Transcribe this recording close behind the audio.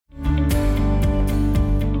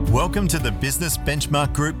Welcome to the Business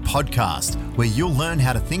Benchmark Group podcast, where you'll learn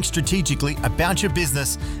how to think strategically about your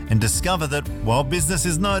business and discover that while business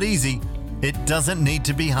is not easy, it doesn't need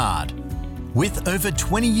to be hard. With over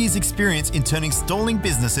 20 years experience in turning stalling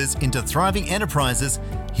businesses into thriving enterprises,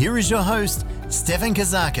 here is your host, Stefan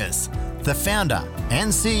Kazakis, the founder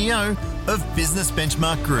and CEO of Business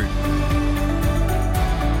Benchmark Group.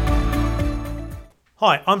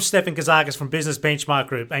 Hi, I'm Stefan Kazakis from Business Benchmark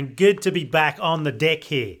Group, and good to be back on the deck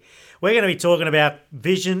here. We're going to be talking about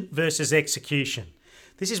vision versus execution.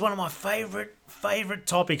 This is one of my favorite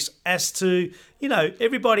topics as to,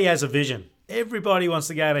 everybody has a vision. Everybody wants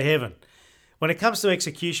to go to heaven. When it comes to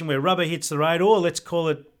execution, where rubber hits the road, or let's call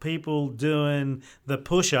it people doing the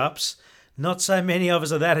push-ups, not so many of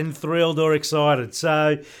us are that enthralled or excited.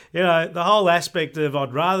 So, the whole aspect of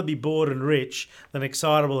I'd rather be bored and rich than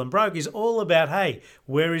excitable and broke is all about, hey,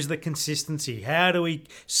 where is the consistency? How do we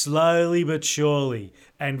slowly but surely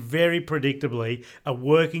and very predictably are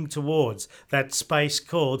working towards that space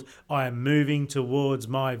called I am moving towards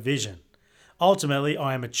my vision? Ultimately,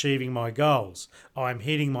 I am achieving my goals. I am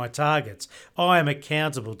hitting my targets. I am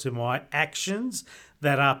accountable to my actions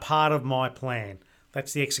that are part of my plan.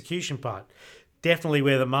 That's the execution part. Definitely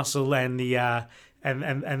where the muscle and the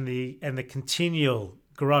the continual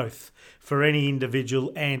growth for any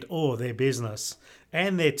individual and or their business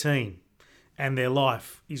and their team and their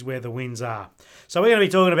life is where the wins are. So we're going to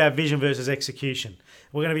be talking about vision versus execution.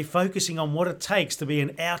 We're going to be focusing on what it takes to be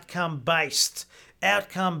an outcome-based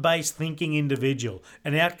thinking individual,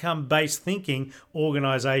 an outcome-based thinking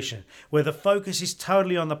organisation, where the focus is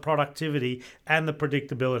totally on the productivity and the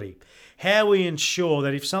predictability. How we ensure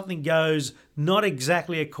that if something goes not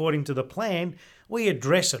exactly according to the plan, we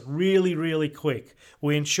address it really, really quick.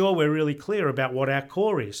 We ensure we're really clear about what our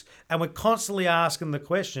core is. And we're constantly asking the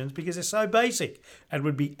questions because they're so basic and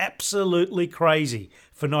would be absolutely crazy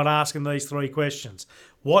for not asking these three questions.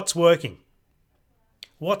 What's working?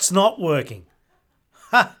 What's not working?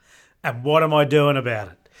 And what am I doing about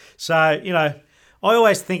it? So, I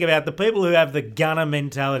always think about the people who have the gunner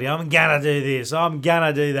mentality. I'm going to do this. I'm going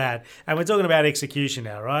to do that. And we're talking about execution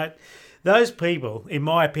now, right? Those people, in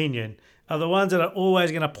my opinion, are the ones that are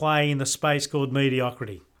always going to play in the space called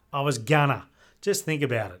mediocrity. I was gonna. Just think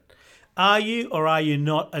about it. Are you or are you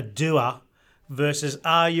not a doer versus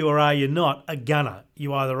are you or are you not a gunner?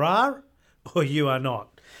 You either are or you are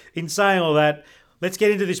not. In saying all that, let's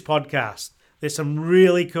get into this podcast. There's some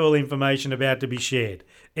really cool information about to be shared.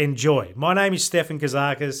 Enjoy. My name is Stefan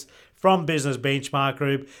Kazakis from Business Benchmark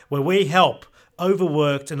Group, where we help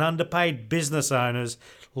overworked and underpaid business owners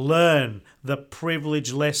learn the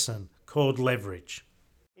privilege lesson called leverage.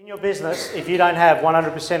 In your business, if you don't have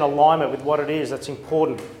 100% alignment with what it is that's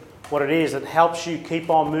important, what it is that helps you keep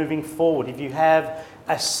on moving forward, if you have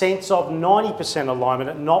a sense of 90% alignment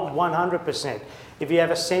and not 100%, if you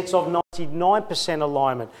have a sense of 99%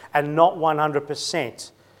 alignment and not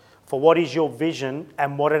 100% for what is your vision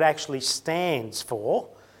and what it actually stands for,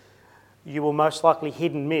 you will most likely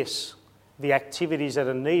hit and miss the activities that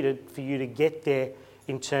are needed for you to get there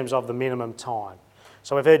in terms of the minimum time.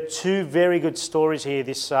 So we've heard two very good stories here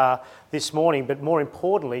this morning, but more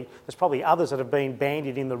importantly, there's probably others that have been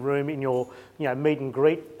bandied in the room in your meet and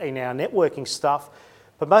greet, in our networking stuff.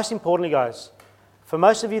 But most importantly, guys, for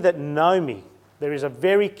most of you that know me, there is a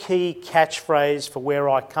very key catchphrase for where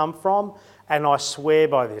I come from, and I swear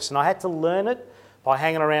by this. And I had to learn it by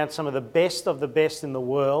hanging around some of the best in the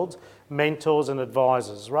world, mentors and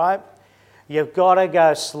advisors, right? You've got to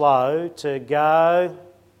go slow to go...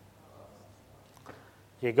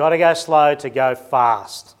 You've got to go slow to go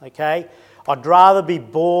fast, okay? I'd rather be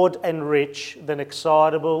bored and rich than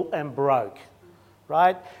excitable and broke,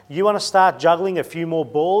 right? You want to start juggling a few more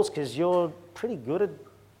balls because you're pretty good at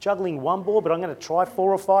juggling one ball, but I'm going to try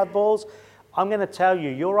 4 or 5 balls. I'm going to tell you,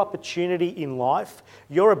 your opportunity in life,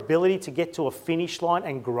 your ability to get to a finish line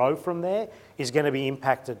and grow from there is going to be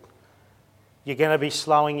impacted. You're going to be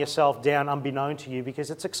slowing yourself down unbeknown to you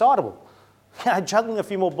because it's excitable. Juggling a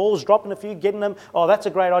few more balls, dropping a few, getting them, oh, that's a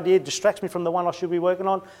great idea, distracts me from the one I should be working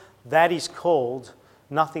on. That is called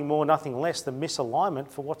nothing more, nothing less than misalignment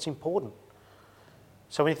for what's important.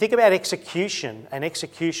 So when you think about execution, and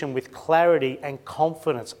execution with clarity and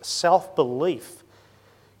confidence, self-belief,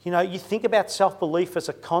 you think about self-belief as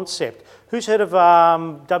a concept. Who's heard of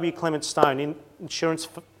W. Clement Stone, in insurance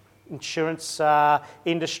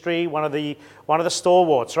industry, one of the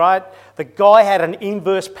stalwarts, right? The guy had an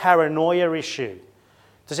inverse paranoia issue.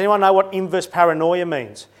 Does anyone know what inverse paranoia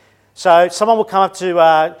means? So someone will come up to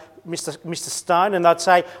Mr. Stone and they'd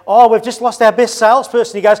say, oh, we've just lost our best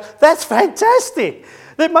salesperson. He goes, that's fantastic.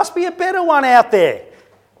 There must be a better one out there.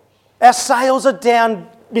 Our sales are down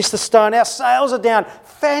Mr. Stone, our sales are down.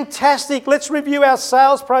 Fantastic. Let's review our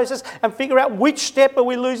sales process and figure out which step are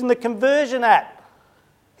we losing the conversion at.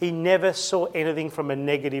 He never saw anything from a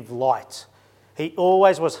negative light. He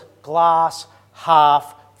always was glass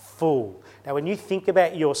half full. Now, when you think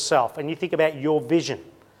about yourself and you think about your vision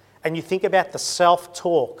and you think about the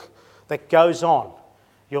self-talk that goes on,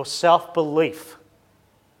 your self-belief,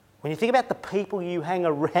 when you think about the people you hang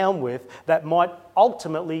around with that might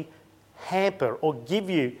ultimately hamper or give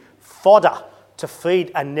you fodder to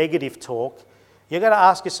feed a negative talk, you've got to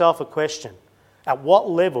ask yourself a question. At what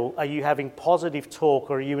level are you having positive talk,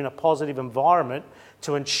 or are you in a positive environment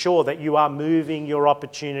to ensure that you are moving your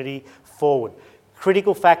opportunity forward?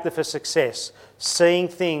 Critical factor for success, seeing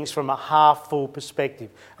things from a half full perspective.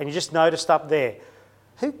 And you just noticed up there,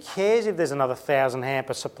 who cares if there's another 1,000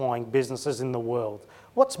 hamper supplying businesses in the world?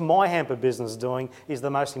 What's my hamper business doing is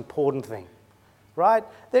the most important thing, right?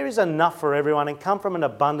 There is enough for everyone, and come from an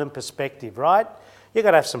abundant perspective, right? You've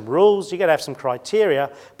got to have some rules, you've got to have some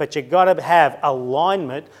criteria, but you've got to have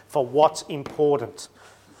alignment for what's important.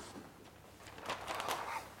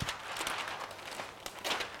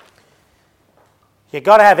 You've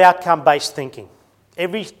got to have outcome-based thinking.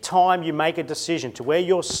 Every time you make a decision to wear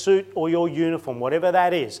your suit or your uniform, whatever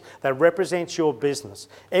that is, that represents your business,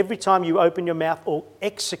 every time you open your mouth or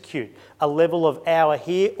execute a level of hour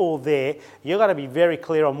here or there, you've got to be very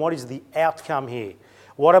clear on what is the outcome here.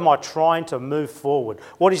 What am I trying to move forward?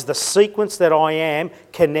 What is the sequence that I am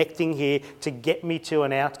connecting here to get me to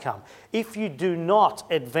an outcome? If you do not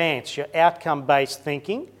advance your outcome-based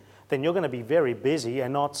thinking, then you're going to be very busy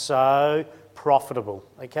and not so profitable,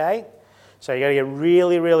 okay? So you've got to get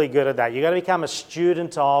really, really good at that. You've got to become a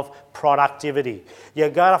student of productivity.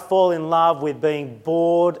 You've got to fall in love with being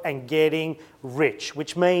bored and getting rich,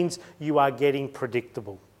 which means you are getting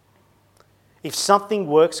predictable. If something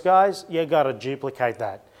works, guys, you've got to duplicate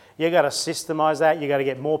that. You've got to systemize that. You've got to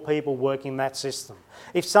get more people working that system.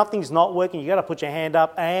 If something's not working, you've got to put your hand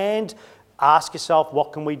up and ask yourself,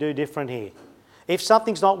 what can we do different here? If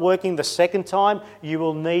something's not working the second time, you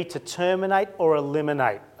will need to terminate or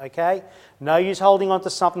eliminate, okay? No use holding on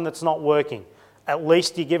to something that's not working. At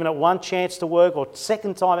least you're giving it one chance to work, or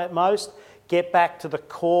second time at most. Get back to the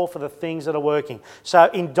core for the things that are working. So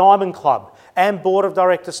in Diamond Club and Board of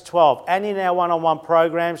Directors 12 and in our one-on-one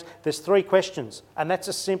programs, there's 3 questions, and that's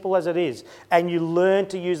as simple as it is. And you learn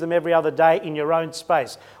to use them every other day in your own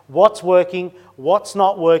space. What's working? What's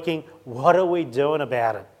not working? What are we doing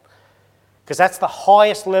about it? Because that's the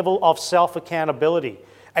highest level of self-accountability.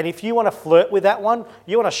 And if you want to flirt with that one,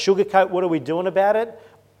 you want to sugarcoat what are we doing about it,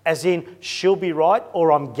 as in she'll be right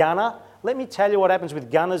or I'm gonna, let me tell you what happens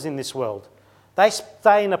with gunners in this world. They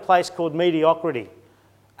stay in a place called mediocrity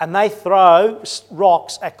and they throw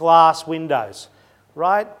rocks at glass windows,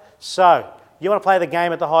 right? So you want to play the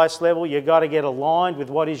game at the highest level, you've got to get aligned with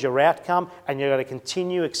what is your outcome, and you've got to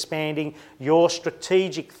continue expanding your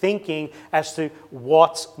strategic thinking as to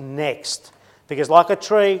what's next. Because like a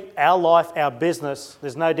tree, our life, our business,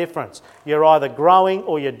 there's no difference. You're either growing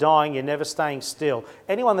or you're dying, you're never staying still.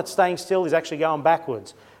 Anyone that's staying still is actually going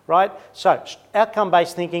backwards. Right? So,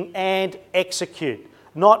 outcome-based thinking and execute.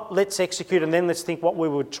 Not let's execute and then let's think what we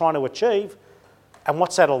were trying to achieve and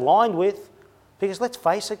what's that aligned with. Because let's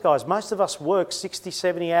face it, guys, most of us work 60,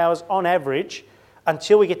 70 hours on average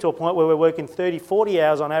until we get to a point where we're working 30, 40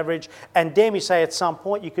 hours on average. And dare me say at some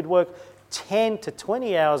point you could work 10 to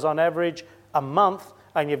 20 hours on average a month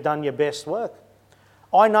and you've done your best work.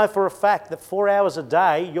 I know for a fact that 4 hours a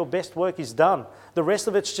day, your best work is done. The rest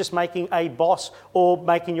of it's just making a boss or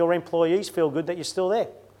making your employees feel good that you're still there.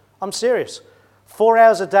 I'm serious. 4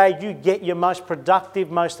 hours a day, you get your most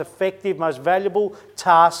productive, most effective, most valuable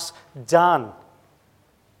tasks done.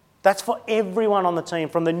 That's for everyone on the team,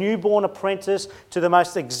 from the newborn apprentice to the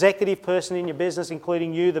most executive person in your business,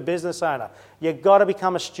 including you, the business owner. You've got to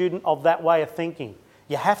become a student of that way of thinking.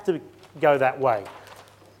 You have to go that way.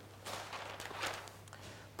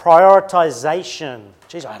 Prioritization.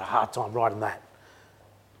 Geez, I had a hard time writing that.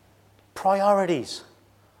 Priorities.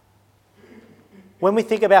 When we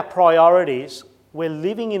think about priorities, we're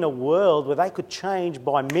living in a world where they could change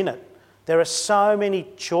by minute. There are so many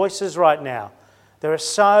choices right now. There are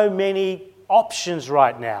so many options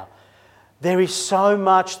right now. There is so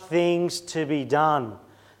much things to be done.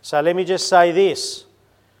 So let me just say this.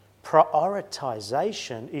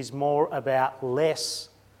 Prioritization is more about less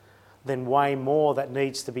than way more that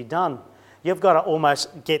needs to be done. You've got to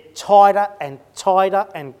almost get tighter and tighter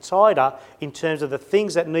and tighter in terms of the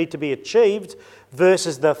things that need to be achieved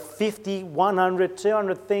versus the 50, 100,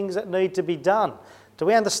 200 things that need to be done. Do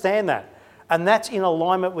we understand that? And that's in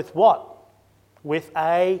alignment with what? With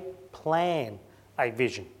a plan. a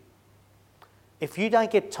vision. If you don't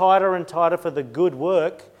get tighter and tighter for the good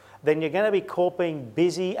work, then you're going to be caught being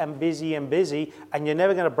busy and busy and busy, and you're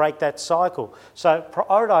never going to break that cycle. So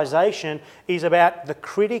prioritization is about the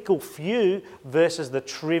critical few versus the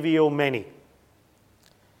trivial many.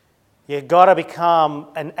 You've got to become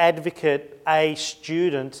an advocate, a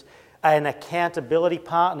student, an accountability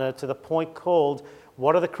partner to the point called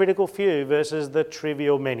what are the critical few versus the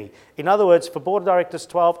trivial many. In other words, for Board of Directors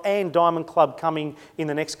 12 and Diamond Club coming in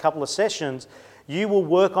the next couple of sessions, you will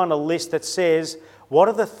work on a list that says, what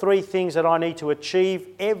are the 3 things that I need to achieve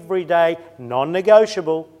every day,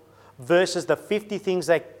 non-negotiable, versus the 50 things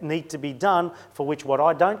that need to be done, for which what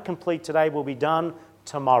I don't complete today will be done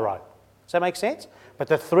tomorrow. Does that make sense? But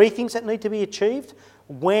the 3 things that need to be achieved,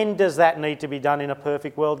 when does that need to be done in a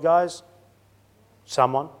perfect world, guys?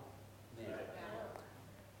 Someone?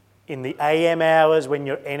 In the AM hours when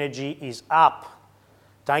your energy is up.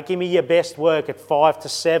 Don't give me your best work at 5 to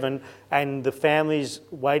 7 and the family's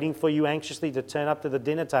waiting for you anxiously to turn up to the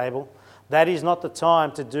dinner table. That is not the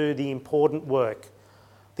time to do the important work.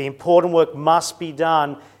 The important work must be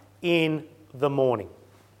done in the morning.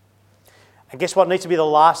 And guess what needs to be the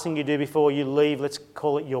last thing you do before you leave? Let's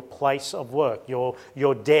call it your place of work,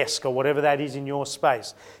 your desk or whatever that is in your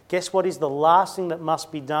space. Guess what is the last thing that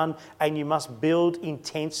must be done, and you must build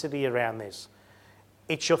intensity around this?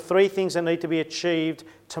 It's your 3 things that need to be achieved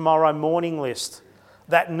tomorrow morning list.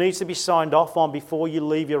 That needs to be signed off on before you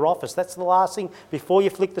leave your office. That's the last thing. Before you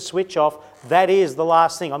flick the switch off, that is the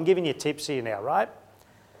last thing. I'm giving you tips here now, right?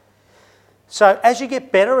 So as you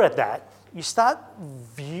get better at that, you start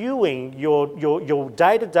viewing your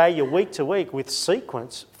day-to-day, your week-to-week with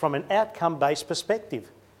sequence from an outcome-based perspective.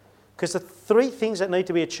 Because the 3 things that need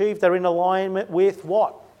to be achieved are in alignment with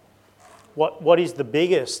what? What is the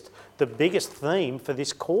biggest theme for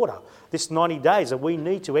this quarter, this 90 days that we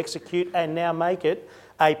need to execute and now make it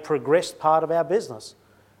a progressed part of our business.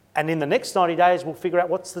 And in the next 90 days, we'll figure out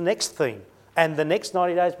what's the next theme. And the next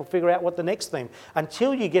 90 days, we'll figure out what the next theme.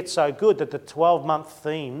 Until you get so good that the 12-month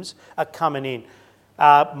themes are coming in.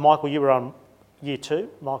 Michael, you were on year 2.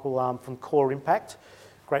 Michael from Core Impact.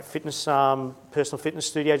 Great fitness, personal fitness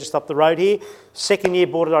studio just up the road here. Second year,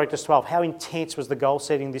 Board of Directors 12. How intense was the goal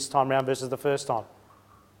setting this time around versus the first time?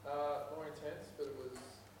 More intense, but it was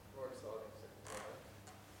more exciting.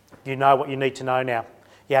 You know what you need to know now.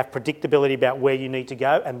 You have predictability about where you need to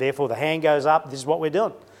go, and therefore the hand goes up. This is what we're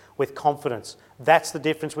doing with confidence. That's the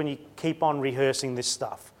difference when you keep on rehearsing this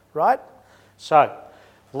stuff, right? So,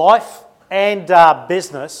 life and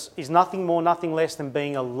business is nothing more, nothing less than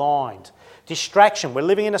being aligned. Distraction. We're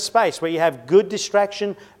living in a space where you have good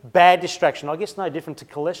distraction, bad distraction. I guess no different to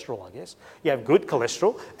cholesterol, I guess. You have good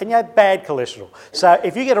cholesterol and you have bad cholesterol. So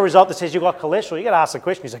if you get a result that says you've got cholesterol, you've got to ask the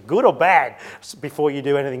question, is it good or bad, before you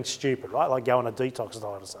do anything stupid, right? Like go on a detox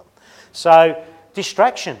diet or something. So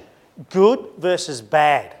distraction, good versus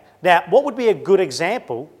bad. Now, what would be a good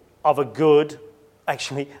example of a good,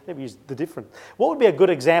 actually, let me use the different. What would be a good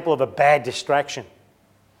example of a bad distraction?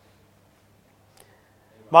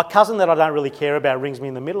 My cousin that I don't really care about rings me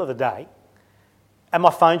in the middle of the day, and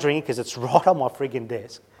my phone's ringing because it's right on my frigging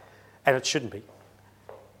desk, and it shouldn't be,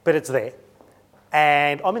 but it's there.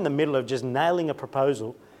 And I'm in the middle of just nailing a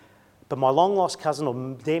proposal, but my long-lost cousin,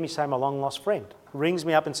 or dare me say my long-lost friend, rings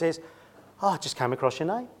me up and says, oh, I just came across your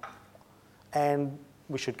name, and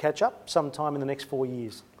we should catch up sometime in the next 4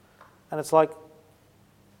 years. And it's like,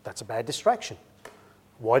 that's a bad distraction.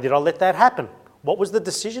 Why did I let that happen? What was the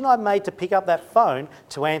decision I made to pick up that phone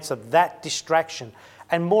to answer that distraction?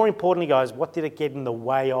 And more importantly, guys, what did it get in the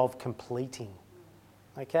way of completing?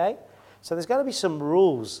 Okay? So there's got to be some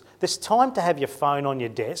rules. There's time to have your phone on your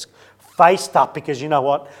desk, faced up, because you know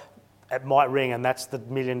what? It might ring and that's the $1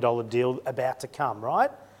 million deal about to come, right?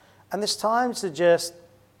 And there's times to just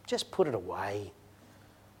put it away.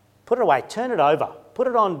 Put it away, turn it over. Put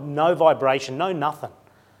it on no vibration, no nothing.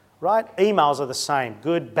 Right? Emails are the same.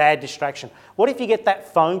 Good, bad distraction. What if you get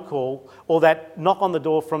that phone call or that knock on the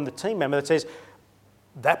door from the team member that says,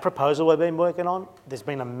 that proposal we've been working on, there's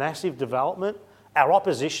been a massive development. Our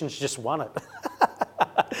opposition's just won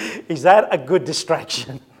it. Is that a good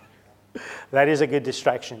distraction? That is a good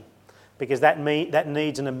distraction, because that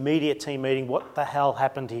needs an immediate team meeting. What the hell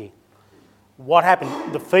happened here? What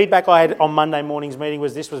happened? The feedback I had on Monday morning's meeting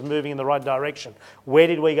was this was moving in the right direction. Where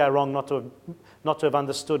did we go wrong not to have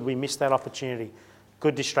understood we missed that opportunity?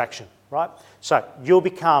 Good distraction, right? So you'll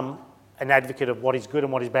become an advocate of what is good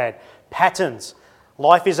and what is bad. Patterns.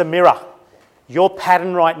 Life is a mirror. Your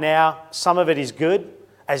pattern right now, some of it is good,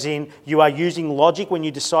 as in you are using logic when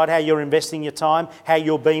you decide how you're investing your time, how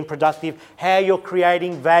you're being productive, how you're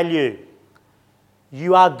creating value.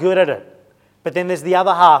 You are good at it. But then there's the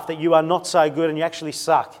other half that you are not so good and you actually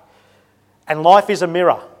suck. And life is a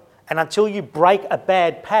mirror. And until you break a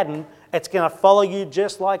bad pattern, it's going to follow you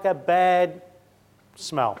just like a bad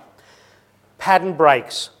smell. Pattern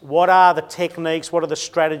breaks. What are the techniques? What are the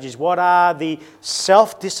strategies? What are the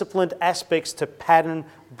self-disciplined aspects to pattern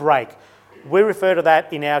break? We refer to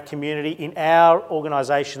that in our community, in our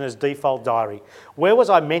organisation, as default diary. Where was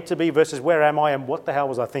I meant to be versus where am I, and what the hell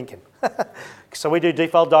was I thinking? So we do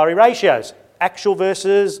default diary ratios, actual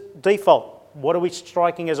versus default. What are we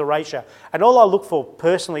striking as a ratio? And all I look for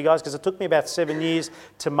personally, guys, because it took me about 7 years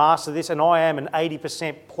to master this, and I am an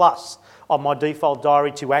 80% plus on my default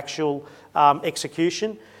diary to actual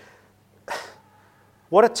execution.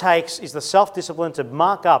 What it takes is the self-discipline to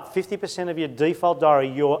mark up 50% of your default diary,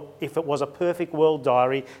 if it was a perfect world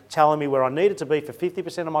diary, telling me where I needed to be for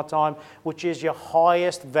 50% of my time, which is your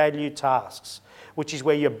highest value tasks, which is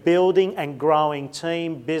where you're building and growing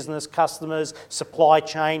team, business, customers, supply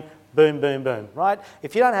chain, boom, boom, boom, right?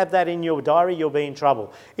 If you don't have that in your diary, you'll be in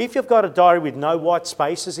trouble. If you've got a diary with no white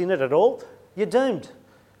spaces in it at all, you're doomed.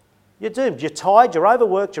 You're doomed. You're tired, you're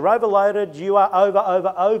overworked, you're overloaded, you are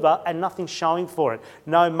over, and nothing's showing for it.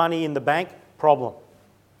 No money in the bank, problem.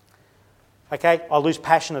 Okay, I lose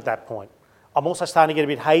passion at that point. I'm also starting to get a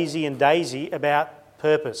bit hazy and daisy about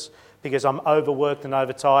purpose because I'm overworked and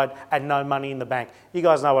overtired and no money in the bank. You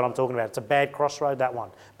guys know what I'm talking about. It's a bad crossroad, that one,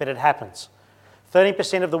 but it happens.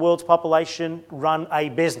 13% of the world's population run a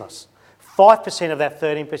business. 5% of that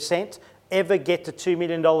 13% ever get to $2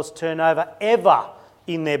 million turnover ever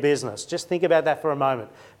in their business. Just think about that for a moment.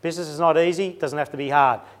 Business is not easy, it doesn't have to be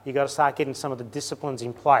hard. You've got to start getting some of the disciplines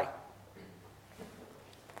in play.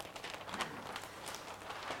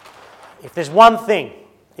 If there's one thing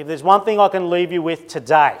I can leave you with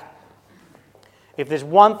today,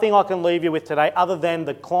 other than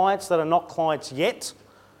the clients that are not clients yet,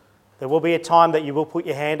 there will be a time that you will put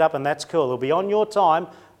your hand up, and that's cool. It'll be on your time.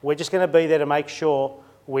 We're just going to be there to make sure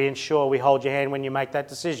we hold your hand when you make that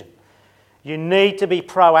decision. You need to be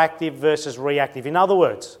proactive versus reactive. In other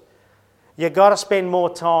words, you've got to spend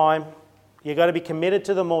more time, you've got to be committed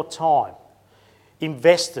to the more time,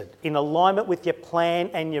 invested in alignment with your plan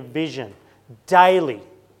and your vision daily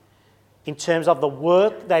in terms of the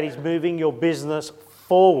work that is moving your business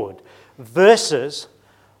forward versus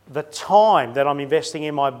the time that I'm investing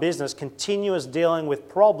in my business, continuous dealing with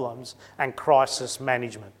problems and crisis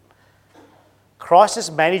management. Crisis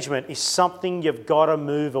management is something you've got to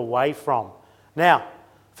move away from. Now,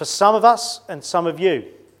 for some of us and some of you,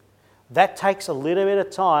 that takes a little bit of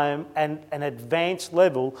time and an advanced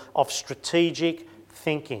level of strategic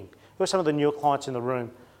thinking. Who are some of the newer clients in the room?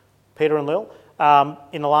 Peter and Lil,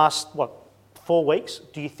 in the last, 4 weeks,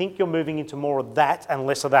 do you think you're moving into more of that and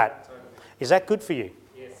less of that? Totally. Is that good for you?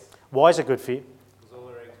 Yes. Why is it good for you? Because all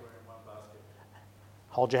their eggs were in one basket.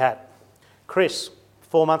 Hold your hat. Chris,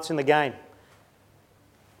 4 months in the game.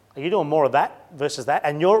 Are you doing more of that versus that?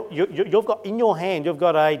 And you've got in your hand, you've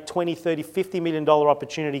got a $20, $30, $50 million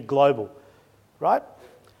opportunity global, right?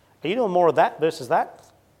 Are you doing more of that versus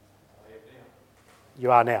that? I am now.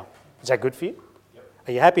 You are now. Is that good for you? Yep.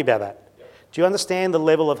 Are you happy about that? Yep. Do you understand the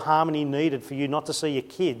level of harmony needed for you not to see your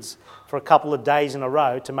kids for a couple of days in a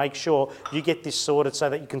row to make sure you get this sorted so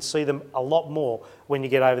that you can see them a lot more when you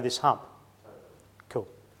get over this hump? Cool.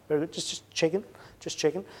 Very good. Just checking.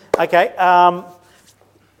 Okay.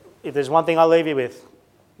 If there's one thing I leave you with,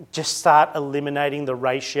 just start eliminating the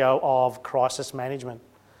ratio of crisis management.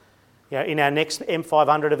 You know, in our next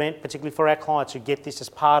M500 event, particularly for our clients who get this as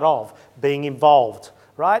part of being involved,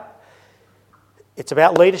 right? It's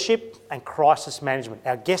about leadership and crisis management.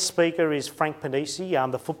 Our guest speaker is Frank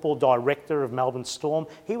Panisi, the football director of Melbourne Storm.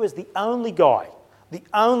 He was the only guy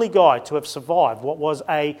to have survived what was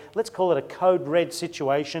let's call it a code red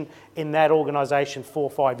situation in that organisation 4 or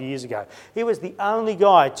 5 years ago. He was the only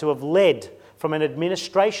guy to have led from an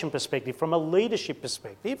administration perspective, from a leadership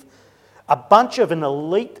perspective, a bunch of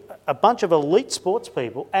elite sports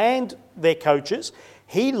people and their coaches.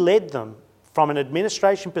 He led them from an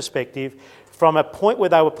administration perspective from a point where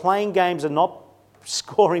they were playing games and not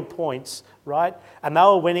scoring points, right? And they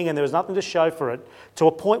were winning and there was nothing to show for it, to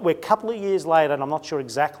a point where a couple of years later, and I'm not sure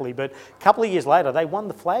exactly, but a couple of years later, they won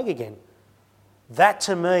the flag again. That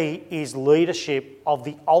to me is leadership of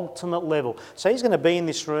the ultimate level. So he's going to be in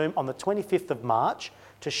this room on the 25th of March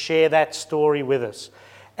to share that story with us.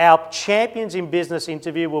 Our Champions in Business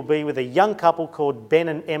interview will be with a young couple called Ben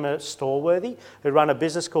and Emma Storworthy, who run a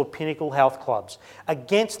business called Pinnacle Health Clubs.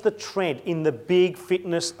 Against the trend in the big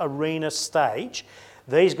fitness arena stage,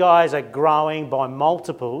 these guys are growing by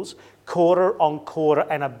multiples, quarter on quarter,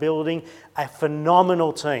 and are building a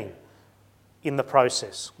phenomenal team. in the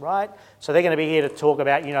process, right? So they're going to be here to talk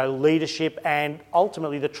about, leadership and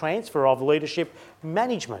ultimately the transfer of leadership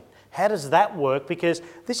management. How does that work? Because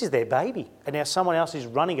this is their baby and now someone else is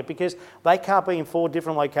running it because they can't be in 4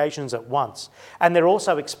 different locations at once. And they're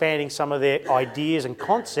also expanding some of their ideas and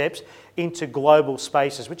concepts into global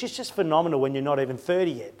spaces, which is just phenomenal when you're not even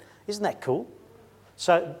 30 yet. Isn't that cool?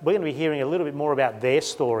 So we're going to be hearing a little bit more about their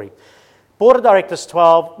story. Board of Directors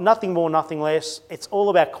 12, nothing more, nothing less. It's all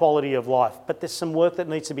about quality of life, but there's some work that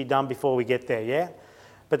needs to be done before we get there, yeah?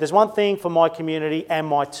 But there's one thing for my community and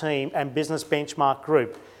my team and Business Benchmark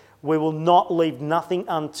Group. We will not leave nothing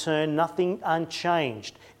unturned, nothing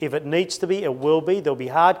unchanged. If it needs to be, it will be. There'll be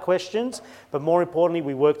hard questions, but more importantly,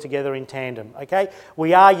 we work together in tandem, okay?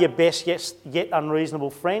 We are your best yet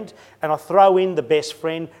unreasonable friend, and I throw in the best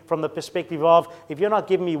friend from the perspective of, if you're not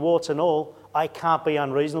giving me warts and all, I can't be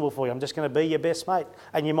unreasonable for you. I'm just going to be your best mate,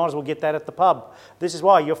 and you might as well get that at the pub. This is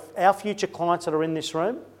why our future clients that are in this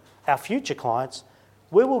room, our future clients,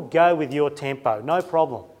 we will go with your tempo, no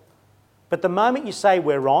problem. But the moment you say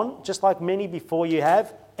we're on, just like many before you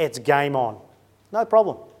have, it's game on. No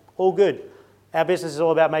problem, all good. Our business is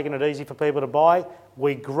all about making it easy for people to buy.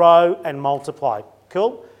 We grow and multiply.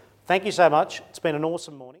 Cool? Thank you so much. It's been an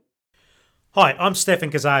awesome morning. Hi, I'm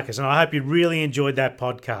Stefan Kazakis, and I hope you really enjoyed that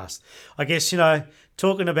podcast. I guess,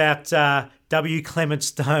 talking about W. Clement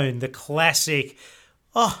Stone, the classic,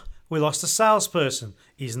 we lost a salesperson.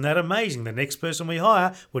 Isn't that amazing? The next person we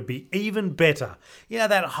hire would be even better.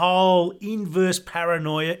 That whole inverse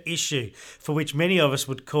paranoia issue for which many of us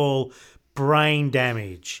would call brain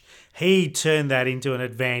damage. He turned that into an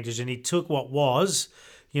advantage and he took what was,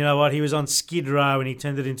 he was on Skid Row and he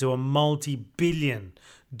turned it into a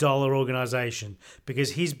multi-billion-dollar organisation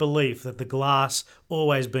because his belief that the glass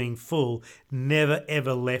always being full never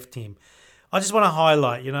ever left him. I just want to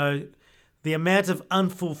highlight, the amount of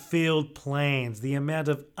unfulfilled plans, the amount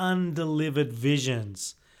of undelivered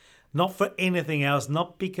visions, not for anything else,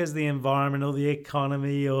 not because the environment or the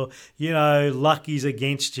economy or, luck is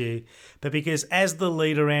against you, but because as the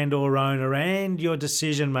leader and or owner and your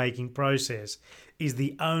decision-making process is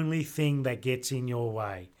the only thing that gets in your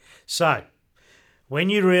way. So, when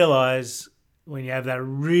you realise, when you have that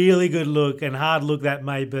really good look and hard look that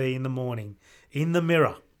may be in the morning, in the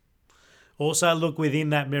mirror, also look within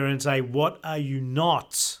that mirror and say, what are you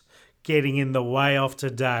not getting in the way of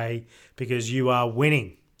today because you are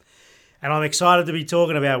winning? And I'm excited to be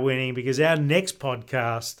talking about winning because our next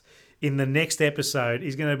podcast in the next episode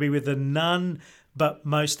is going to be with the none but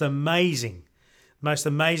most amazing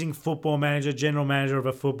football manager, general manager of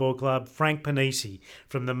a football club, Frank Panisi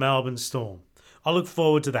from the Melbourne Storm. I look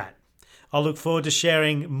forward to that. I look forward to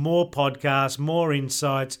sharing more podcasts, more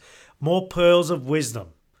insights, more pearls of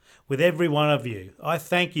wisdom with every one of you. I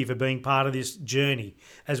thank you for being part of this journey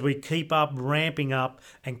as we keep up ramping up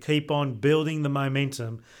and keep on building the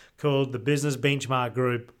momentum called the Business Benchmark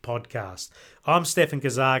Group podcast. I'm Stefan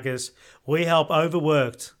Kazakis. We help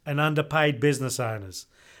overworked and underpaid business owners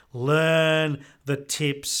learn the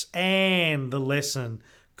tips and the lesson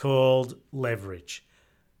called leverage.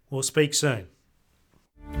 We'll speak soon.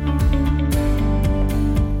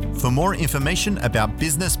 For more information about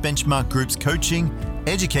Business Benchmark Group's coaching,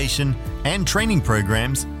 education and training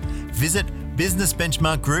programs, visit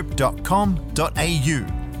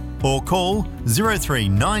businessbenchmarkgroup.com.au or call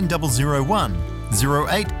 039001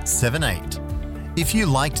 0878. If you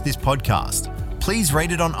liked this podcast, please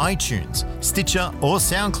rate it on iTunes, Stitcher or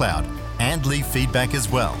SoundCloud and leave feedback as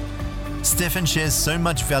well. Stefan shares so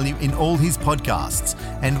much value in all his podcasts,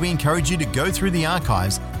 and we encourage you to go through the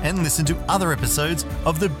archives and listen to other episodes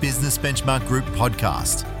of the Business Benchmark Group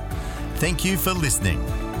podcast. Thank you for listening.